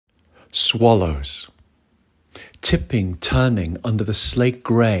Swallows. Tipping, turning under the slate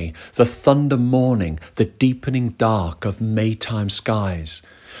grey, the thunder morning, the deepening dark of Maytime skies,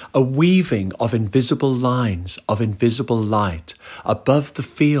 a weaving of invisible lines of invisible light, above the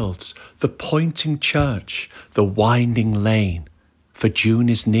fields, the pointing church, the winding lane. For June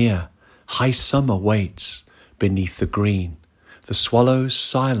is near, high summer waits, beneath the green, the swallows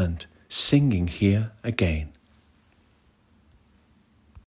silent, singing here again.